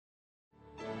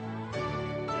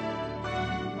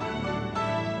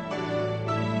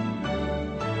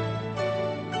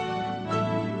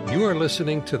You are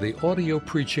listening to the audio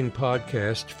preaching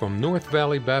podcast from North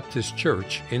Valley Baptist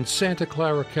Church in Santa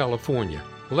Clara, California,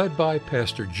 led by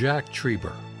Pastor Jack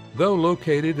Trieber. Though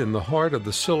located in the heart of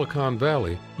the Silicon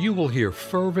Valley, you will hear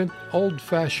fervent,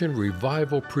 old-fashioned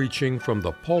revival preaching from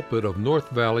the pulpit of North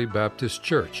Valley Baptist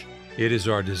Church. It is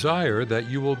our desire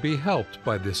that you will be helped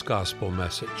by this gospel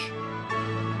message.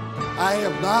 I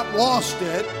have not lost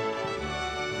it.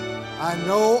 I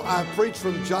know I preached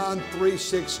from John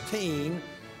 3:16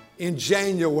 in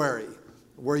January.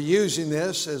 We're using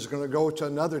this as going to go to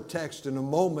another text in a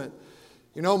moment.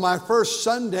 You know, my first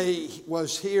Sunday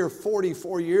was here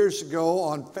 44 years ago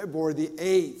on February the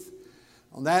 8th.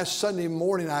 On that Sunday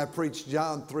morning, I preached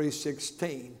John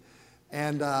 3:16.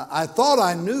 And I thought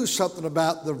I knew something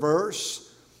about the verse,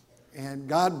 and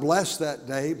God blessed that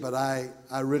day, but I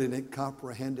really didn't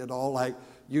comprehend it all like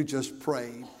you just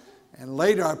prayed. And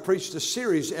later I preached a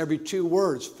series every 2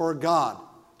 words. For God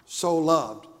so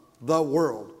loved the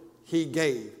world, He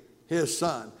gave His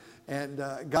Son. And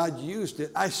God used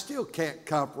it. I still can't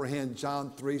comprehend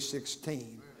John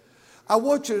 3:16. I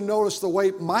want you to notice the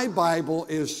way my Bible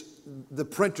is, the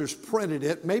printers printed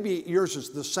it. Maybe yours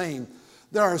is the same.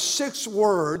 There are 6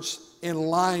 words in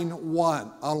line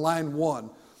 1, on line 1.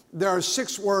 There are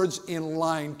 6 words in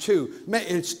line 2.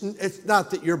 It's not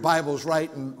that your Bible's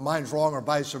right and mine's wrong or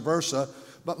vice versa,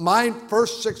 but mine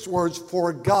first 6 words,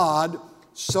 for God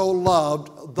so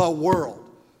loved the world.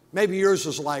 Maybe yours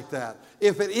is like that.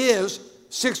 If it is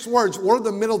 6 words, what are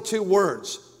the middle 2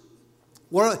 words?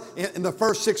 What are in the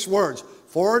first 6 words?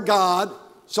 For God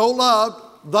so loved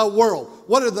the world.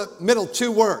 What are the middle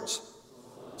 2 words?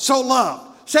 So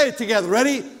loved. Say it together.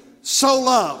 Ready? So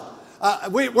loved.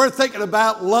 We're thinking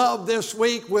about love this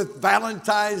week with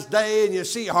Valentine's Day, and you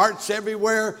see hearts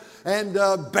everywhere, and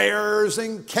bears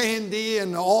and candy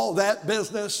and all that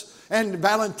business, and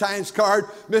Valentine's card.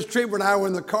 Miss Trieber and I were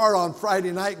in the car on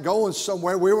Friday night going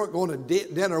somewhere. We weren't going to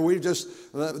dinner. It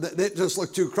just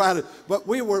looked too crowded. But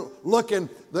we were looking,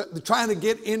 trying to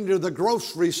get into the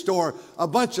grocery store. A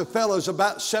bunch of fellows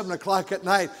about 7 o'clock at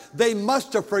night. They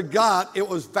must have forgot it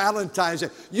was Valentine's Day.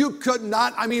 You could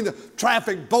not, the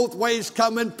traffic both ways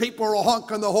coming. People were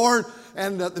honking the horn.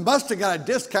 And they must have got a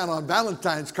discount on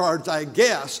Valentine's cards, I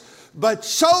guess. But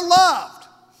so loved.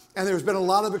 And there's been a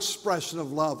lot of expression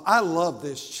of love. I love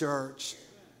this church.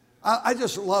 I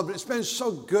just love it. It's been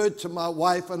so good to my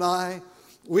wife and I.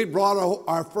 We brought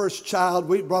our first child.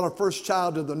 We brought our first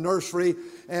child to the nursery.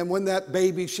 And when that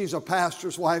baby, she's a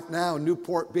pastor's wife now in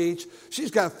Newport Beach.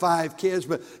 She's got 5 kids.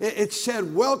 But it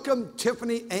said, welcome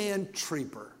Tiffany Ann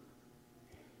Trieber.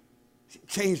 She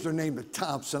changed her name to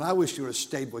Thompson. I wish you would have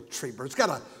stayed with Trieber. It's got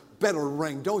a better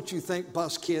ring, don't you think,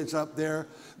 bus kids up there?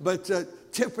 But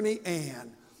Tiffany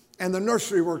Ann. And the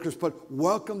nursery workers put,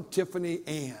 welcome Tiffany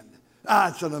Ann.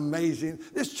 It's an amazing,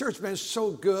 this church has been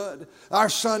so good. Our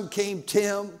son came,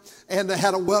 Tim, and they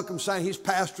had a welcome sign. He's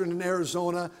pastoring in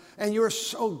Arizona, and you're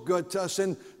so good to us.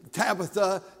 And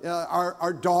Tabitha,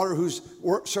 our daughter who's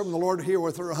serving the Lord here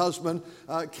with her husband,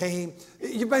 came.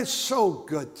 You've been so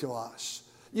good to us.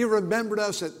 You remembered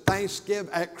us at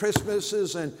Thanksgiving, at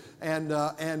Christmases, and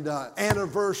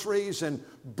anniversaries and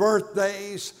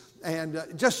birthdays. And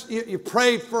you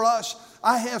prayed for us.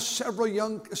 I have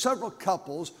several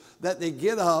couples that they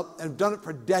get up and have done it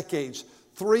for decades,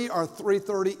 3 or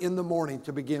 3:30 in the morning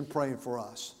to begin praying for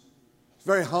us. It's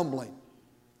very humbling.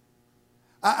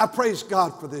 I praise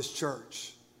God for this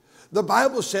church. The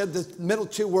Bible said the middle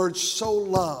 2 words, so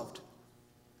loved.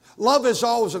 Love is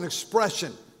always an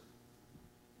expression.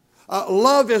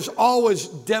 Love is always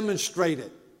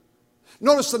demonstrated.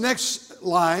 Notice the next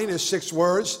line is 6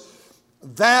 words.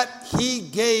 That He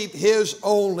gave His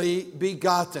only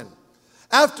begotten.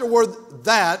 Afterward,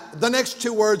 the next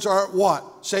 2 words are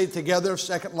what? Say it together,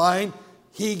 second line.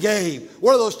 He gave.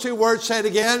 What are those 2 words? Say it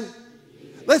again.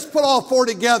 Let's put all 4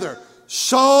 together.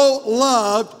 So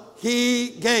loved He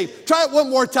gave. Try it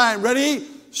one more time. Ready?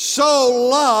 So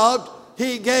loved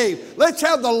He gave. Let's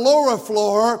have the lower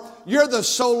floor. You're the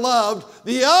so loved.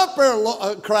 The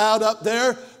upper crowd up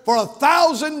there for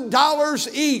 $1,000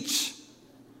 each.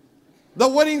 The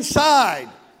winning side.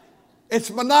 It's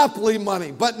monopoly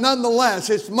money, but nonetheless,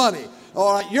 it's money.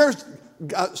 All right, you're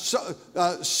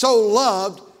so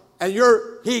loved, and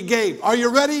He gave. Are you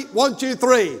ready? 1, 2, 3.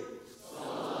 So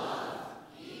loved,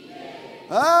 He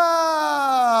gave.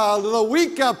 A little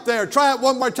weak up there. Try it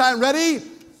one more time. Ready? So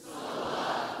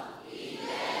loved, He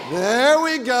gave. There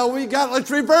we go. Let's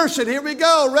reverse it. Here we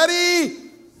go. Ready? So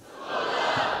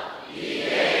loved, He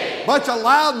gave. Bunch of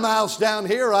loudmouths down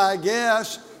here, I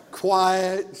guess.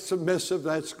 Quiet, submissive,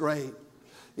 that's great.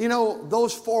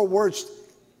 Those 4 words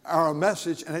are a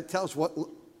message, and it tells what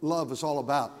love is all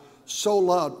about. so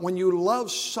loved. When you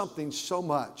love something so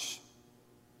much,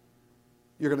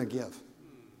 you're going to give.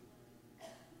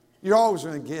 You're always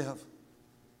going to give.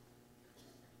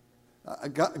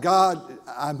 God,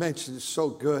 I mentioned, is so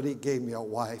good. He gave me a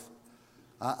wife.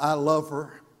 I love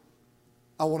her.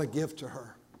 I want to give to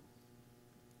her.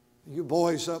 You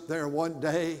boys up there, one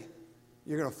day,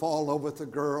 you're going to fall in love with a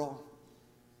girl.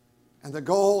 And the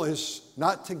goal is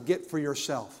not to get for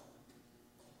yourself.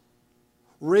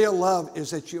 Real love is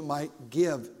that you might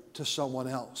give to someone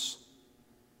else.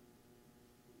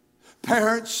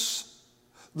 Parents,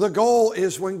 the goal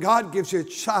is when God gives you a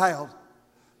child,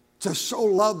 to so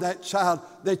love that child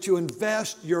that you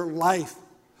invest your life.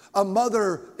 A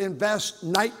mother invests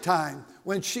nighttime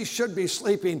when she should be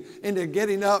sleeping into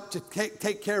getting up to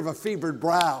take care of a fevered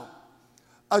brow.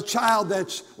 A child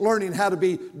that's learning how to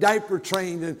be diaper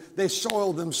trained and they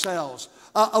soil themselves.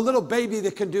 A little baby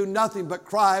that can do nothing but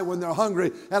cry when they're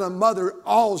hungry, and a mother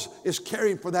always is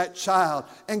caring for that child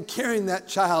and carrying that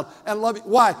child and loving.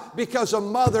 Why? Because a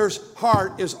mother's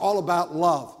heart is all about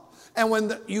love. And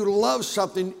when you love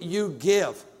something, you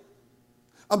give.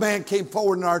 A man came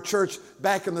forward in our church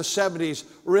back in the 70s,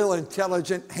 real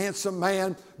intelligent, handsome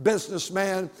man,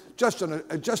 businessman, just an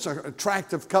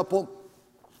attractive couple.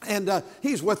 And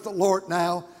he's with the Lord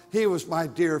now. He was my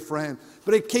dear friend.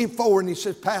 But he came forward and he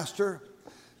said, Pastor,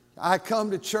 I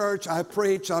come to church, I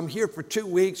preach, I'm here for 2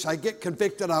 weeks, I get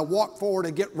convicted, I walk forward,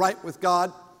 I get right with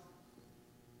God,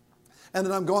 and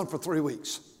then I'm gone for 3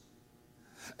 weeks.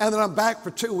 And then I'm back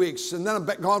for 2 weeks, and then I'm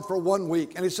gone for 1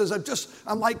 week. And he says,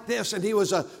 I'm like this. And he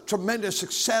was a tremendous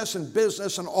success in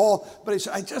business and all. But he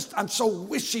said, I'm so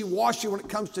wishy-washy when it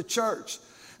comes to church.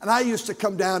 And I used to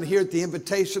come down here at the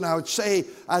invitation. I'd say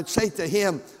to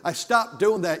him, I stopped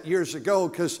doing that years ago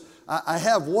because I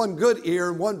have one good ear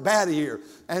and one bad ear.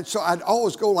 And so I'd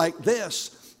always go like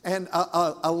this. And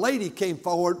a lady came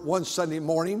forward one Sunday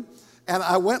morning, and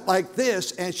I went like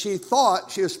this, and she thought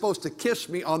she was supposed to kiss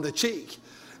me on the cheek.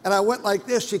 And I went like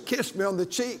this, she kissed me on the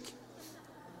cheek.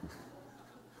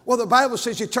 Well, the Bible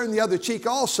says you turn the other cheek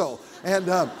also. And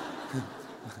I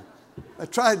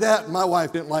tried that, and my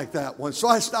wife didn't like that one. So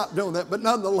I stopped doing that. But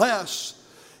nonetheless,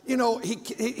 he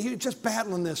was just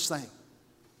battling this thing.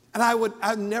 And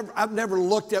I've never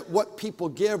looked at what people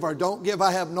give or don't give.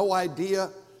 I have no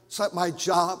idea. It's not my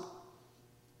job.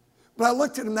 But I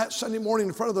looked at him that Sunday morning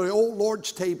in front of the old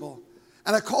Lord's table.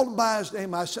 And I called him by his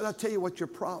name. I said, I'll tell you what your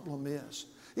problem is.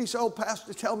 He said, oh,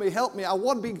 Pastor, tell me, help me. I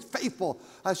want to be faithful.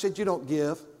 I said, you don't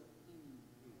give.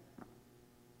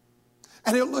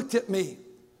 And he looked at me,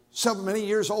 many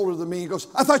years older than me. He goes,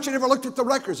 I thought you never looked at the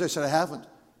records. I said, I haven't.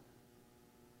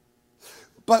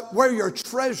 But where your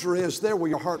treasure is, there will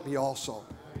your heart be also.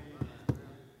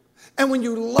 And when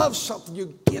you love something,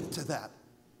 you give to that.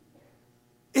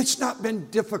 It's not been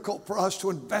difficult for us to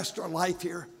invest our life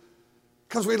here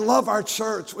because we love our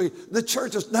church. The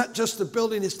church is not just the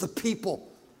building, it's the people.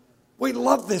 We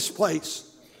love this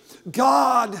place.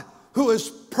 God, who is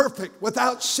perfect,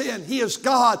 without sin, He is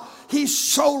God. He's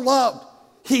so loved,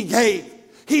 He gave.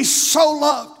 He's so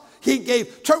loved, He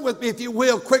gave. Turn with me, if you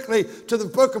will, quickly to the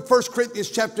book of 1 Corinthians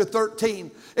chapter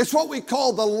 13. It's what we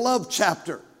call the love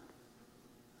chapter.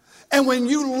 And when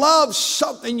you love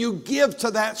something, you give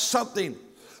to that something.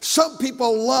 Some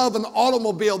people love an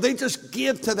automobile. They just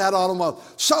give to that automobile.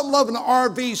 Some love an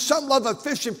RV. Some love a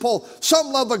fishing pole.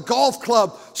 Some love a golf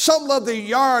club. Some love their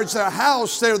yards, their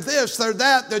house, their this, their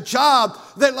that, their job.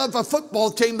 They love a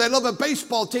football team. They love a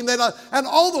baseball team. And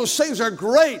all those things are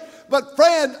great. But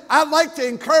friend, I'd like to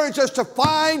encourage us to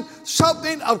find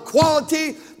something of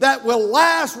quality that will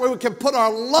last, where we can put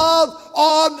our love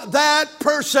on that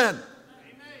person. Amen.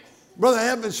 Brother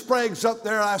Evan Sprague's up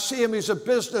there. I see him. He's a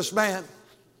businessman.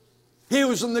 He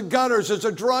was in the gutters as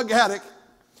a drug addict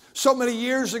so many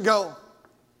years ago.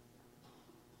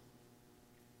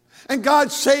 And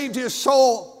God saved his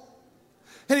soul.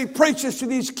 And he preaches to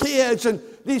these kids, and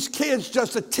these kids,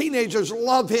 just the teenagers,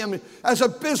 love him as a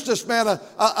businessman,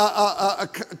 a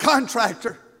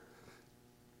contractor.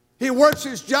 He works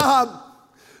his job,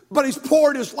 but he's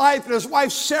poured his life, and his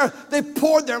wife Sarah, they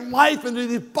poured their life into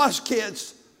these bus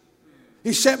kids.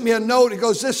 He sent me a note. He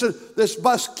goes, this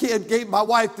bus kid gave my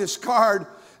wife this card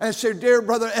and said, dear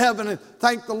Brother Evan, and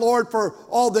thank the Lord for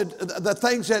all the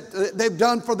things that they've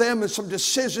done for them and some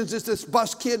decisions that this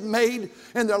bus kid made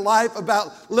in their life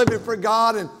about living for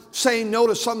God and saying no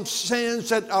to some sins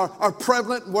that are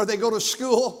prevalent where they go to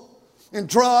school, and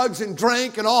drugs and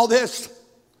drink and all this.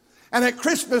 And at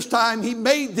Christmas time, he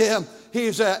made them,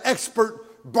 he's an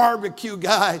expert barbecue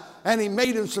guy, and he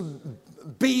made him some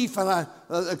beef, and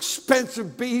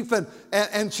expensive beef,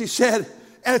 and she said,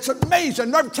 and it's amazing,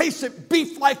 I've never tasted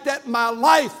beef like that in my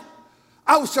life.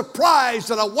 I was surprised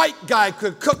that a white guy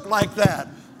could cook like that.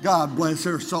 God bless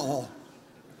their soul.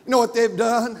 You know what they've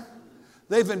done?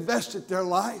 They've invested their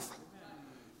life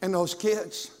in those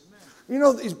kids. You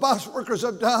know what these bus workers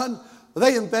have done?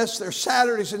 They invest their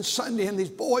Saturdays and Sunday in these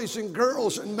boys and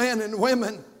girls and men and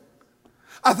women.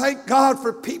 I thank God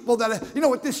for people that, you know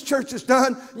what this church has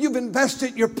done? You've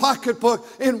invested your pocketbook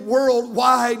in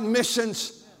worldwide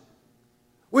missions.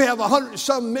 We have 100 and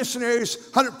some missionaries,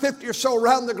 150 or so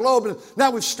around the globe. And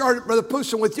now we've started, Brother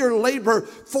Pusin, with your labor.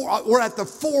 We're at the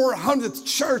 400th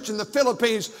church in the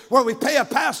Philippines where we pay a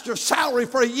pastor's salary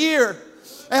for a year.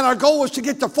 And our goal was to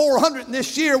get to 400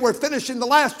 this year. We're finishing the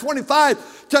last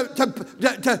 25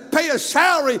 to pay a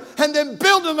salary and then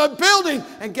build them a building.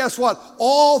 And guess what?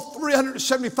 All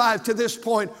 375 to this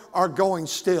point are going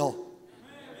still.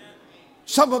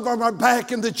 Some of them are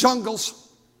back in the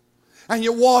jungles. And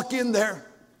you walk in there.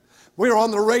 We were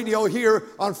on the radio here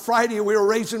on Friday. We were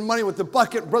raising money with the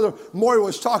bucket. Brother Maury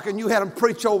was talking. You had him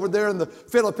preach over there in the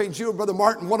Philippines. You and Brother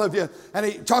Martin, one of you. And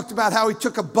he talked about how he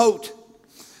took a boat.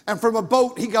 And from a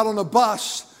boat, he got on a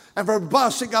bus. And from a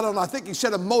bus, he got on, I think he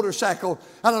said, a motorcycle.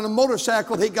 And on a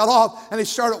motorcycle, he got off and he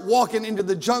started walking into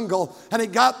the jungle. And he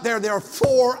got there. They were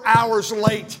 4 hours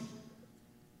late.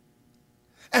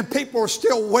 And people were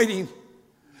still waiting.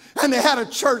 And they had a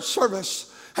church service.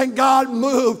 And God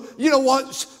moved. You know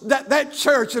what? That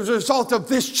church is a result of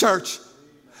this church.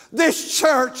 This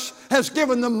church has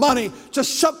given the money to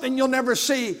something you'll never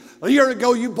see. A year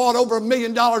ago, you bought over $1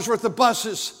 million worth of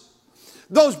buses.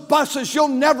 Those buses, you'll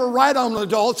never ride on,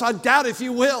 adults. I doubt if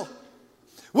you will.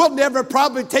 We'll never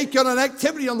probably take you on an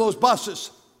activity on those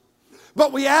buses.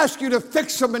 But we ask you to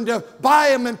fix them and to buy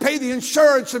them and pay the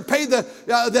insurance and pay the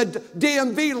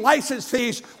DMV license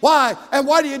fees. Why? And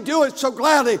why do you do it so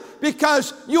gladly?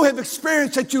 Because you have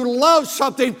experienced that you love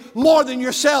something more than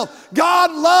yourself.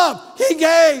 God loved, He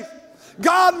gave.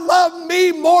 God loved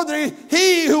me more than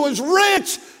He who was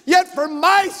rich, yet for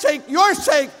my sake, your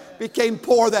sake, became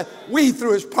poor, that we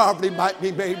through His poverty might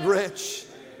be made rich.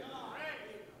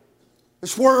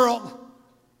 This world,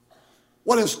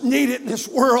 what is needed in this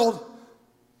world,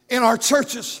 in our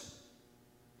churches,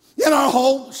 in our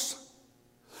homes,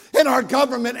 in our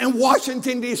government, in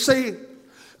Washington, D.C.,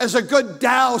 is a good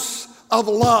douse of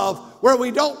love, where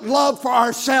we don't love for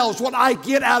ourselves what I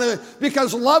get out of it,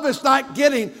 because love is not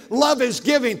getting, love is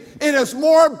giving. It is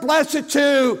more blessed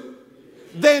to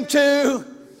than to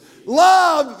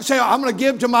love. Say, I'm going to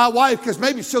give to my wife because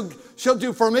maybe she'll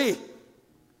do for me.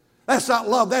 That's not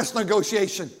love, that's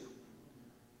negotiation.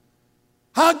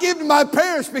 I'll give to my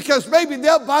parents because maybe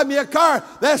they'll buy me a car.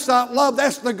 That's not love,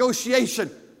 that's negotiation.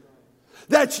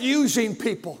 That's using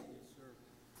people.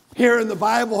 Here in the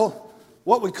Bible,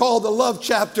 what we call the love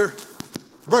chapter,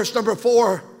 verse number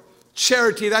 4,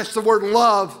 charity, that's the word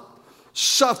love,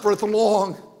 suffereth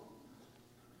long.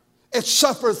 It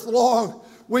suffereth long.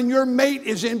 When your mate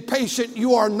is impatient,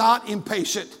 you are not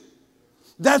impatient.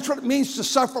 That's what it means to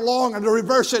suffer long, and to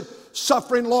reverse it,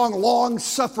 suffering long, long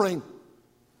suffering.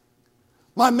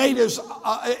 My mate is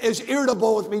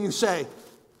irritable with me, you say.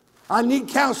 I need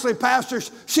counseling, pastors.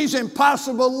 She's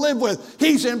impossible to live with.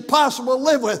 He's impossible to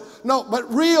live with. No,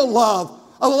 but real love,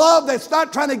 a love that's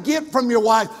not trying to get from your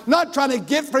wife, not trying to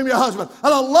get from your husband.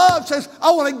 And a love says,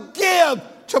 I want to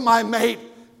give to my mate.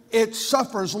 It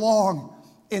suffers long.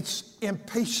 It's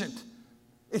impatient.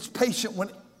 It's patient when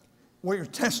you're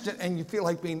tested and you feel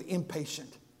like being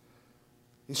impatient.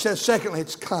 He says, secondly,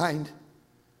 it's kind.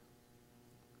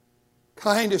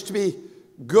 Kind is to be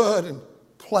good and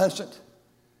pleasant.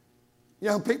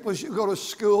 Young people, as you go to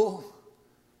school,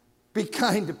 be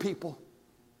kind to people.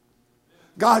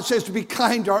 God says to be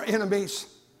kind to our enemies.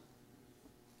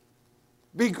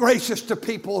 Be gracious to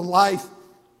people in life.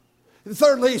 And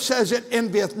thirdly, He says it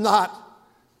envieth not.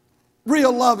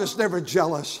 Real love is never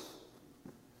jealous.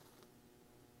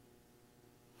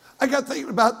 I got thinking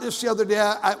about this the other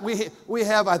day. We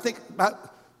have, I think,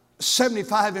 about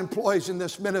 75 employees in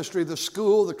this ministry, the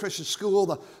school, the Christian school,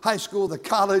 the high school, the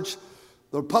college,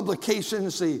 the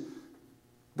publications, the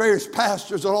various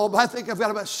pastors and all. But I think I've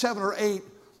got about 7 or 8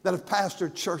 that have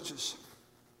pastored churches.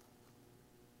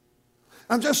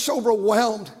 I'm just so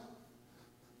overwhelmed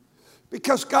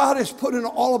because God has put in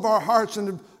all of our hearts,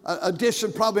 in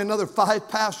addition, probably another 5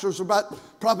 pastors,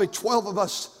 about probably 12 of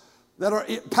us that are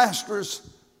pastors,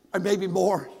 or maybe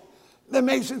more. The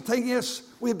amazing thing is,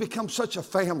 we have become such a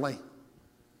family,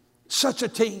 such a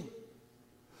team.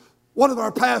 One of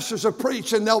our pastors will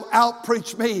preach and they'll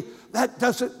out-preach me. That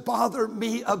doesn't bother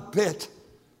me a bit.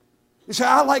 You say,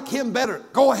 I like him better.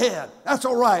 Go ahead. That's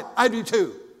all right. I do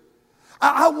too.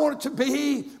 I want it to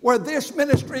be where this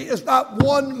ministry is not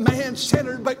one man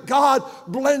centered, but God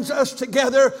blends us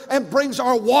together and brings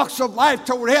our walks of life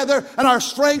together and our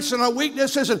strengths and our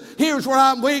weaknesses. And here's where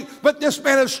I'm weak, but this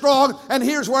man is strong. And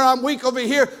here's where I'm weak over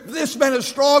here. This man is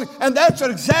strong. And that's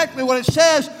exactly what it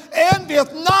says.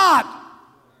 Envieth not.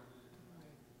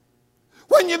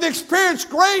 When you've experienced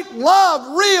great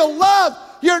love, real love,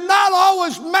 you're not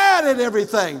always mad at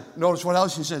everything. Notice what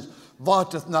else he says.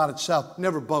 Vaunteth not itself.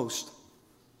 Never boast.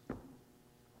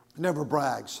 Never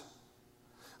brags.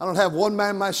 I don't have one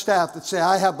man on my staff that say,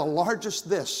 I have the largest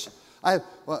this.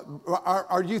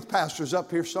 Our youth pastor's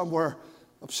up here somewhere.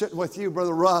 I'm sitting with you,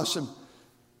 Brother Russ, and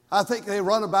I think they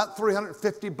run about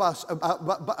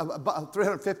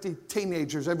 350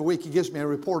 teenagers every week. He gives me a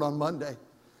report on Monday.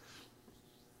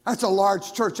 That's a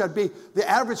large church. The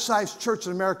average sized church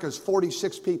in America is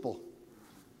 46 people.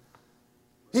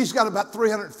 He's got about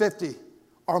 350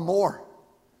 or more.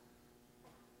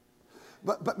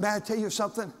 But may I tell you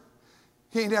something?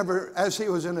 He never, as he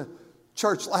was in a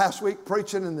church last week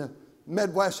preaching in the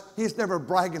Midwest, he's never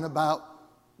bragging about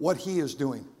what he is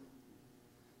doing.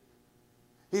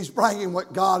 He's bragging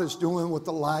what God is doing with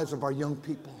the lives of our young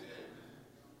people.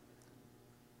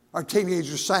 Our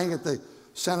teenagers sang at the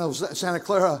Santa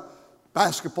Clara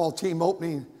basketball team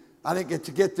opening. I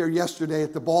didn't get there yesterday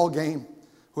at the ball game.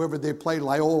 Whoever they played,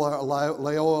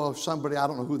 Loyola, somebody, I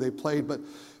don't know who they played, but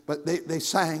they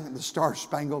sang the Star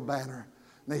Spangled Banner.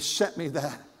 And they sent me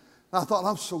that. And I thought,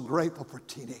 I'm so grateful for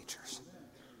teenagers.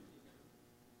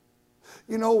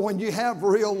 You know, when you have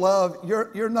real love,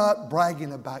 you're not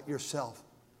bragging about yourself.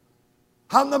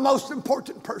 I'm the most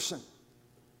important person.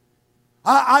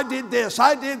 I did this,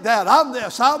 I did that, I'm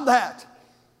this, I'm that.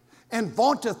 And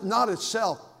vaunteth not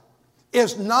itself,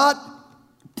 is not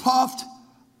puffed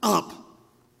up.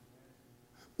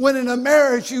 When in a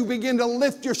marriage you begin to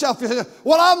lift yourself, you say,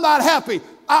 well, I'm not happy.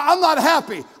 I'm not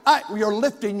happy. You're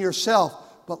lifting yourself.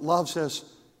 But love says,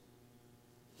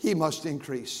 he must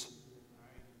increase,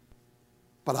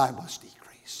 but I must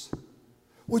decrease.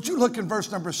 Would you look in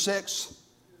verse number 6?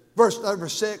 Verse number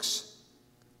 6.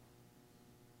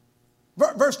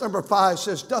 Verse number 5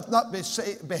 says, doth not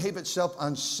behave itself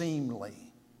unseemly.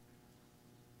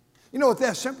 You know what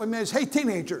that simply means? Hey,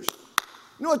 teenagers,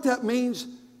 you know what that means?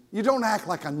 You don't act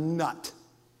like a nut.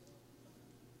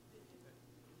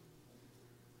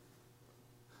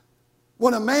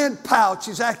 When a man pouts,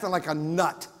 he's acting like a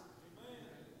nut.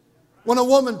 When a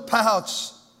woman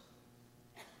pouts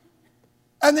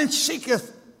and then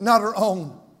seeketh not her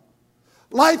own.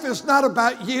 Life is not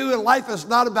about you and life is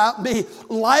not about me.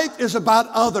 Life is about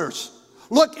others.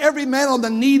 Look every man on the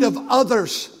need of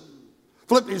others.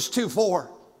 Philippians 2:4.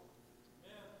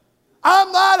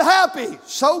 I'm not happy,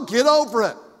 so get over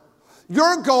it.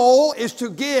 Your goal is to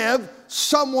give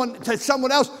to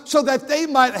someone else so that they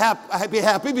might be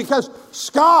happy because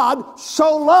God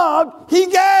so loved, he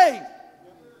gave.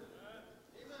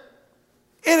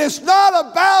 It is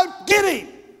not about getting.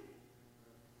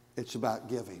 It's about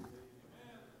giving.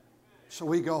 So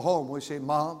we go home, we say,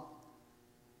 Mom,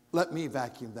 let me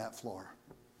vacuum that floor.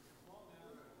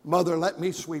 Mother, let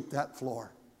me sweep that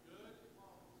floor.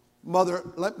 Mother,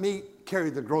 let me carry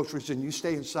the groceries and you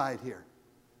stay inside here.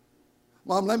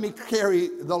 Mom, let me carry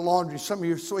the laundry. Some of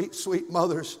your sweet, sweet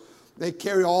mothers, they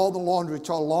carry all the laundry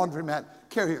to a laundromat.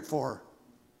 Carry it for her.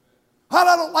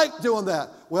 I don't like doing that.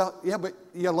 Well, yeah, but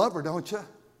you love her, don't you?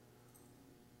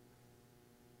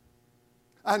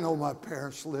 I know my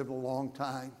parents lived a long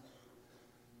time.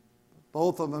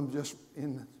 Both of them just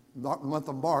in the month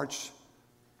of March,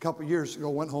 a couple of years ago,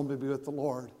 went home to be with the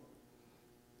Lord.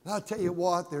 And I'll tell you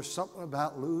what, there's something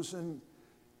about losing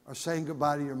or saying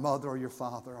goodbye to your mother or your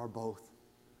father or both.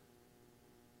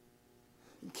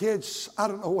 Kids, I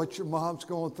don't know what your mom's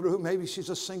going through. Maybe she's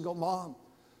a single mom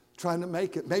trying to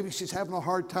make it. Maybe she's having a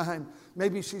hard time.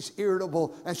 Maybe she's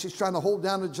irritable and she's trying to hold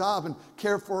down a job and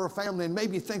care for her family. And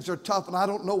maybe things are tough and I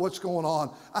don't know what's going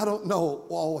on. I don't know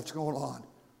all what's going on.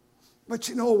 But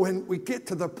you know, when we get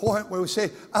to the point where we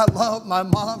say, I love my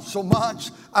mom so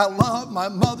much. I love my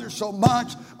mother so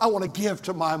much. I want to give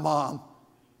to my mom.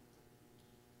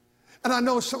 And I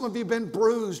know some of you have been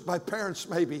bruised by parents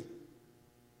maybe.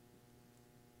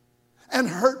 And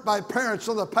hurt by parents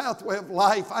on the pathway of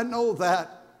life. I know that.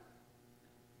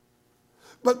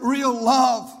 But real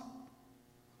love,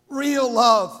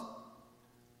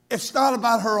 it's not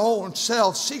about her own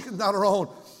self, seeking not her own.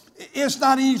 It's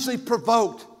not easily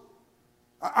provoked.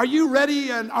 Are you ready?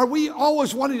 And are we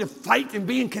always wanting to fight and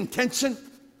be in contention?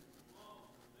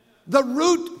 The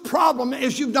root problem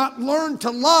is you've not learned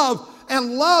to love,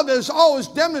 and love is always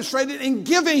demonstrated in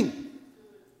giving.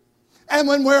 And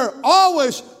when we're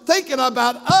always thinking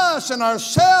about us and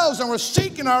ourselves and we're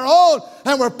seeking our own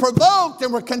and we're provoked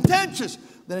and we're contentious,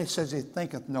 then he says he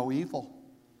thinketh no evil.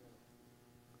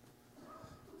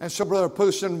 And so, Brother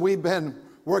Poussin, we've been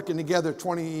working together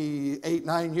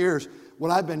 9 years. What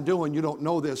I've been doing, you don't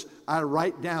know this, I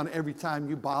write down every time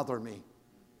you bother me.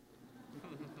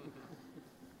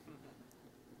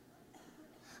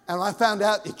 And I found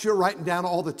out that you're writing down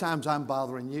all the times I'm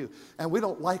bothering you. And we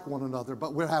don't like one another,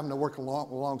 but we're having to work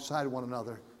alongside one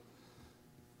another.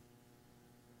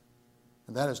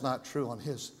 And that is not true on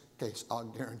his case, I'll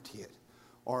guarantee it.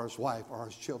 Or his wife, or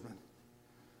his children.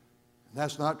 And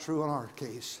that's not true in our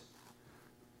case.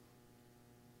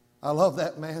 I love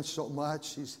that man so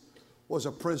much. He was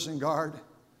a prison guard,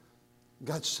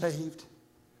 got saved,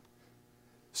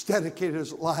 he's dedicated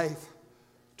his life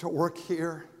to work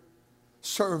here,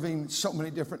 serving so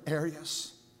many different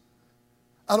areas.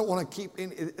 I don't want to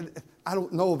I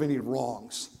don't know of any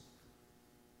wrongs.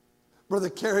 Brother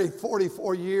Kerry,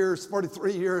 43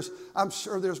 years, I'm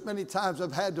sure there's many times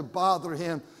I've had to bother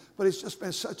him, but he's just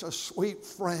been such a sweet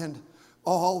friend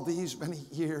all these many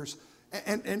years.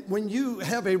 And when you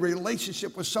have a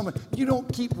relationship with someone, you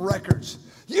don't keep records.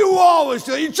 You always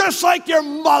do. You're just like your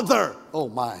mother. Oh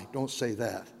my, don't say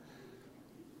that.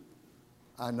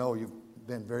 I know you've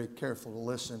been very careful to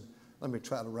listen. Let me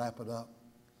try to wrap it up.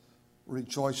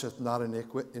 Rejoiceth not in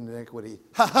iniquity.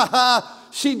 Ha ha ha,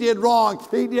 she did wrong.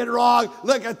 He did wrong.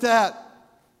 Look at that.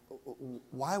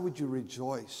 Why would you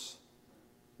rejoice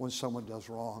when someone does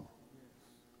wrong?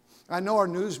 I know our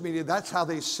news media, that's how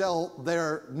they sell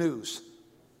their news.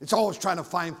 It's always trying to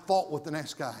find fault with the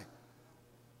next guy.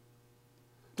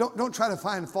 Don't try to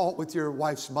find fault with your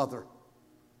wife's mother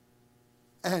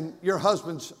and your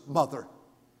husband's mother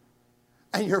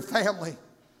and your family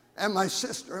and my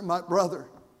sister and my brother.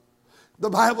 The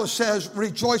Bible says,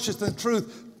 rejoiceth in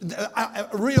truth.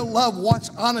 Real love wants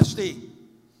honesty.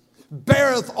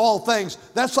 Beareth all things.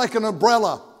 That's like an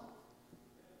umbrella.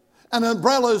 An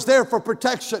umbrella is there for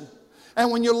protection. And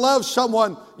when you love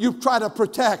someone, you try to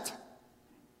protect.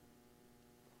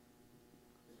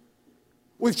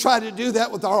 We've tried to do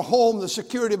that with our home, the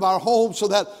security of our home, so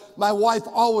that my wife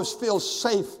always feels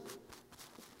safe.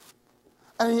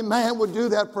 Any man would do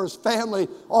that for his family.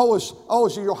 Always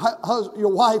your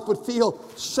wife would feel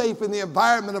safe in the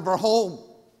environment of her home.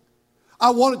 I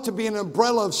want it to be an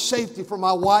umbrella of safety for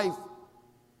my wife.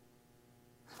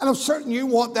 And I'm certain you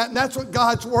want that, and that's what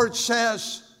God's word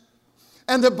says.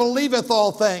 And that believeth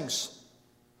all things.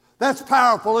 That's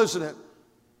powerful, isn't it?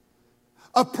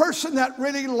 A person that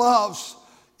really loves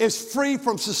is free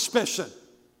from suspicion.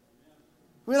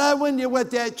 Well, I wonder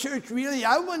what that church really,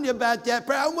 I wonder about that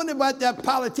prayer, I wonder about that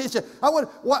politician.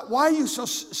 Why are you so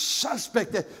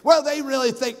suspect? Well, they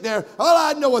really think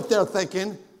I know what they're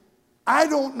thinking. I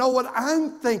don't know what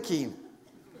I'm thinking.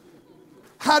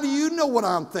 How do you know what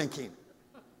I'm thinking?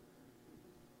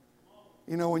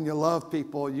 You know, when you love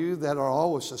people, you that are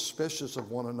always suspicious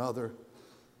of one another,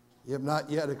 you have not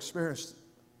yet experienced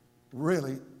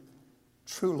really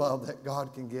true love that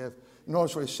God can give.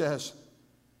 Notice what he says.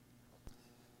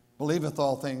 Believeth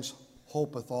all things,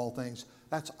 hopeth all things.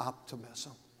 That's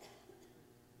optimism.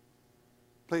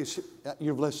 Please,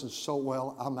 you've listened so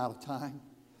well, I'm out of time.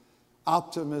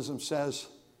 Optimism says,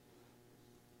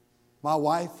 my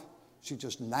wife, she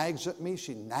just nags at me,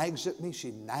 she nags at me,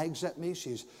 she nags at me.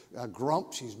 She's a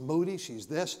grump, she's moody, she's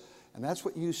this. And that's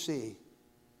what you see.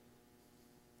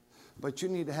 But you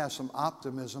need to have some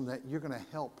optimism that you're going to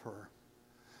help her.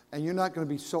 And you're not going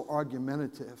to be so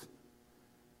argumentative.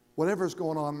 Whatever's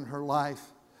going on in her life,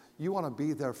 you want to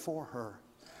be there for her.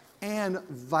 And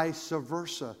vice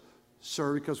versa,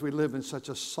 sir, because we live in such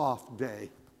a soft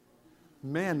day.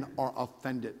 Men are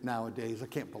offended nowadays. I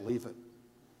can't believe it.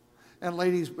 And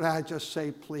ladies, I just say,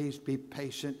 please be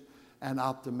patient and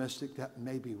optimistic that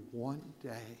maybe one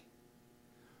day,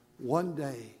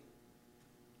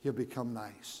 you'll become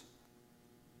nice.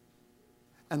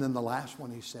 And then the last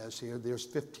one he says here, there's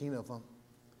 15 of them,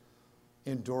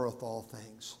 endureth all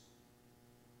things.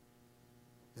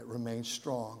 It remains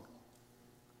strong.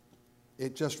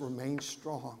 It just remains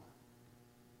strong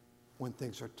when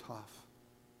things are tough.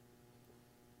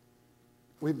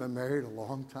 We've been married a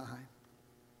long time.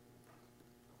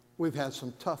 We've had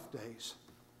some tough days.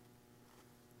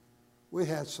 We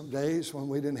had some days when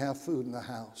we didn't have food in the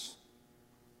house.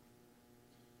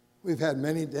 We've had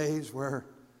many days where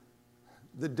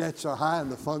the debts are high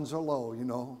and the funds are low, you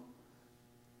know.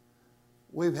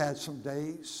 We've had some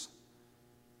days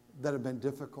that have been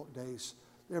difficult days.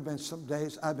 There have been some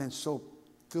days I've been so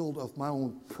filled with my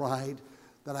own pride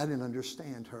that I didn't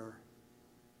understand her.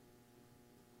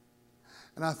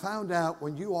 And I found out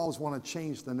when you always want to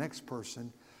change the next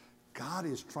person, God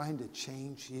is trying to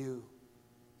change you.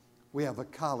 We have a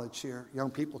college here.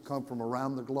 Young people come from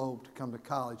around the globe to come to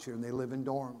college here, and they live in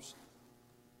dorms.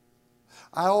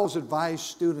 I always advise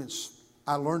students,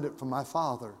 I learned it from my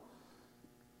father,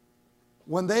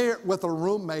 when they're with a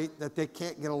roommate that they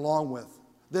can't get along with,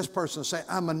 this person say,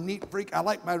 I'm a neat freak,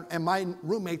 and my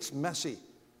roommate's messy.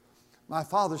 My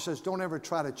father says, don't ever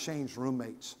try to change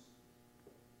roommates.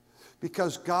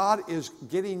 Because God is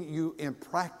getting you in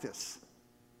practice.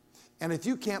 And if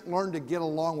you can't learn to get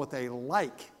along with a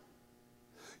like,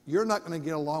 you're not going to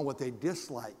get along with a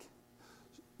dislike.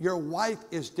 Your wife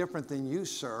is different than you,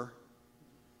 sir.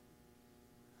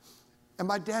 And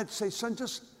my dad said, son,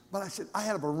 but I said, I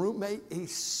have a roommate, he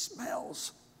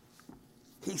smells.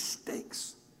 He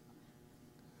stinks.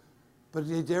 But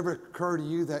did it ever occur to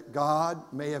you that God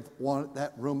may have wanted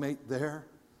that roommate there?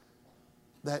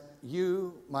 That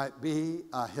you might be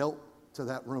a help to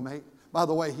that roommate? By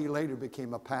the way, he later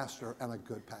became a pastor, and a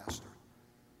good pastor.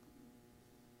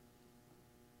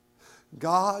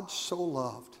 God so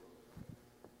loved,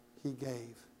 he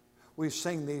gave. We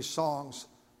sing these songs,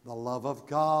 the love of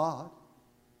God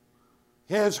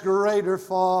is greater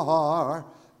far.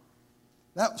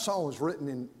 That song was written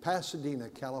in Pasadena,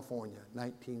 California,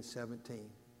 1917.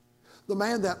 The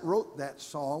man that wrote that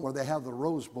song, where they have the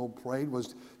Rose Bowl parade,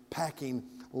 was packing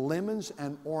lemons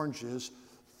and oranges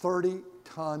 30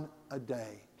 ton a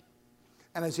day.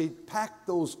 And as he packed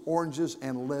those oranges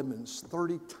and lemons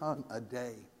 30 ton a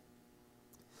day,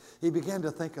 he began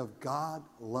to think of, God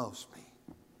loves me.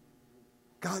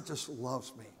 God just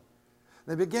loves me.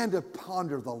 And he began to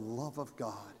ponder the love of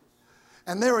God.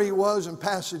 And there he was in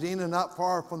Pasadena, not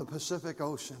far from the Pacific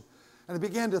Ocean. And he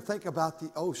began to think about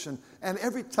the ocean. And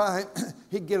every time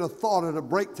he'd get a thought at a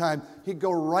break time, he'd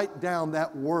go right down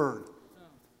that word.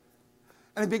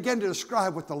 And he began to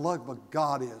describe what the love of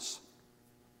God is.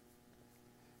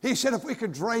 He said, if we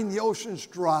could drain the oceans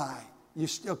dry, you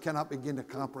still cannot begin to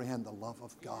comprehend the love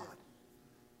of God.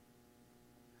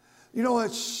 You know,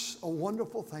 it's a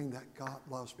wonderful thing that God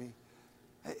loves me.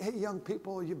 Hey, young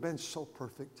people, you've been so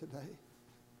perfect today.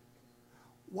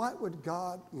 Why would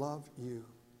God love you?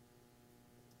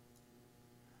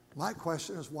 My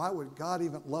question is, why would God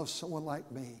even love someone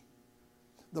like me?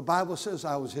 The Bible says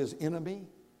I was his enemy.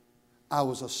 I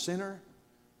was a sinner.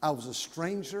 I was a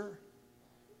stranger.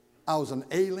 I was an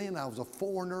alien. I was a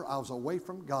foreigner. I was away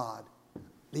from God,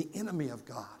 the enemy of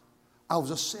God. I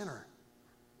was a sinner.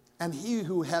 And he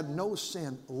who had no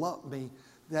sin loved me,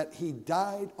 that he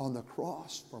died on the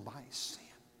cross for my sin.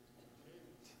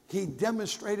 He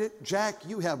demonstrated, Jack,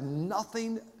 you have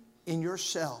nothing in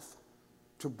yourself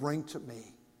to bring to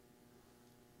me.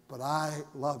 But I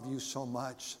love you so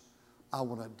much, I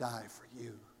want to die for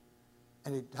you.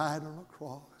 And he died on a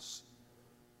cross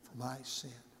for my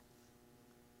sin.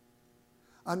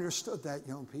 I understood that,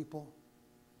 young people.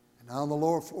 And on the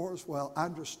lower floor as well, I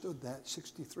understood that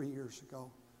 63 years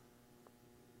ago.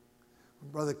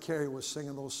 When Brother Kerry was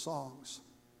singing those songs,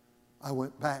 I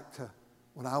went back to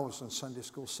when I was in Sunday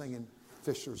school singing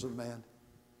Fishers of Men.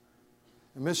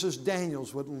 And Mrs.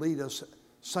 Daniels would lead us.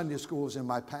 Sunday school was in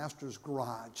my pastor's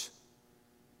garage.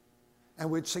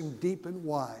 And we'd sing Deep and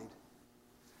Wide.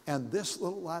 And This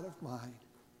Little Light of Mine.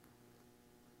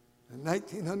 In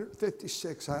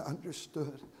 1956, I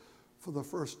understood for the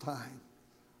first time.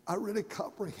 I really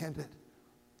comprehended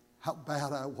how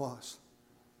bad I was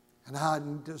and how I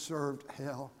deserved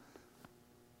hell.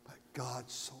 But God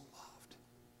so loved.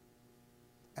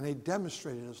 And he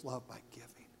demonstrated his love by giving.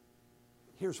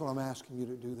 Here's what I'm asking you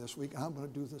to do this week. I'm going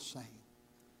to do the same.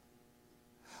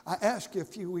 I asked you a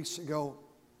few weeks ago,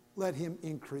 let him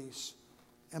increase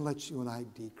and let you and I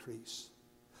decrease.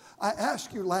 I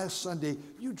asked you last Sunday,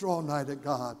 you draw nigh to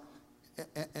God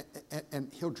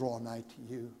and he'll draw nigh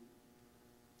to you.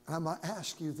 And I'm going to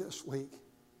ask you this week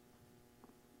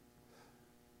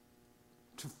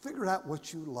to figure out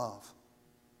what you love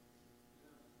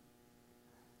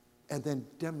and then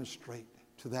demonstrate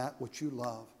to that what you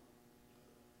love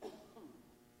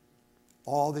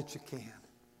all that you can.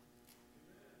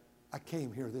 I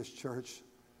came here to this church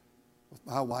with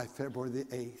my wife February the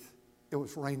 8th. It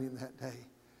was raining that day.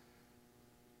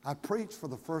 I preached for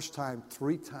the first time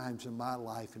 3 times in my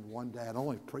life in one day. I'd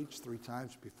only preached 3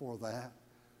 times before that.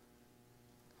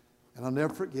 And I'll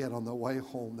never forget, on the way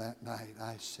home that night,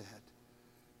 I said,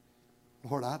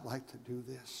 Lord, I'd like to do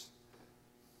this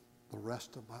the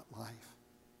rest of my life.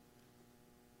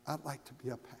 I'd like to be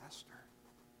a pastor.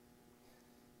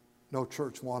 No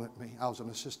church wanted me. I was an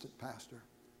assistant pastor.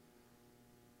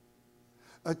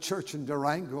 A church in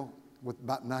Durango with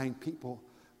about 9 people,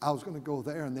 I was going to go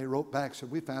there, and they wrote back, said,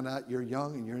 we found out you're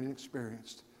young and you're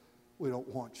inexperienced. We don't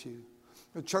want you.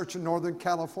 The church in Northern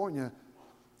California,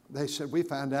 they said, we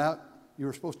found out you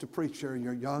were supposed to preach there,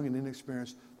 you're young and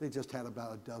inexperienced. They just had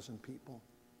about a dozen people.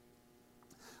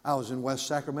 I was in West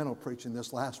Sacramento preaching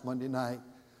this last Monday night,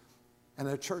 and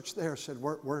a church there said,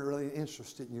 we're really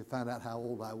interested in you. Found out how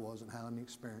old I was and how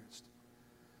inexperienced.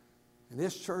 And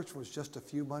this church was just a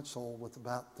few months old with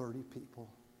about 30 people,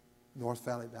 North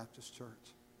Valley Baptist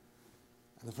Church.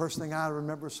 And the first thing I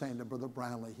remember saying to Brother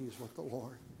Brownlee, he's with the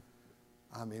Lord,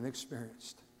 I'm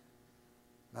inexperienced.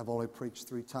 And I've only preached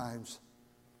 3 times,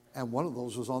 and one of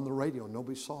those was on the radio.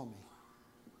 Nobody saw me.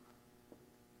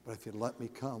 But if you'd let me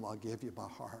come, I'll give you my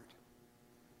heart.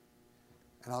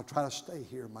 And I'll try to stay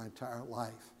here my entire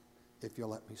life if you'll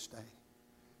let me stay.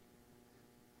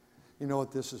 You know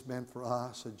what this has been for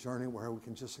us? A journey where we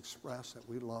can just express that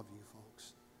we love you,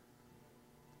 folks.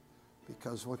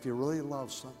 Because if you really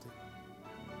love something,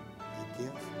 you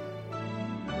give.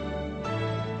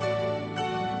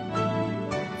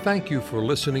 Thank you for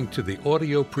listening to the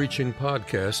audio preaching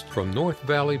podcast from North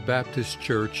Valley Baptist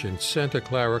Church in Santa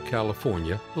Clara,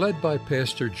 California, led by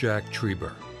Pastor Jack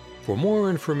Trieber. For more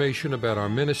information about our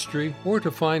ministry or to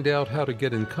find out how to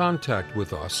get in contact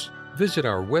with us, visit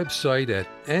our website at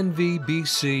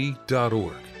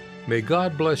nvbc.org. May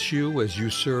God bless you as you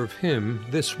serve Him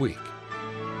this week.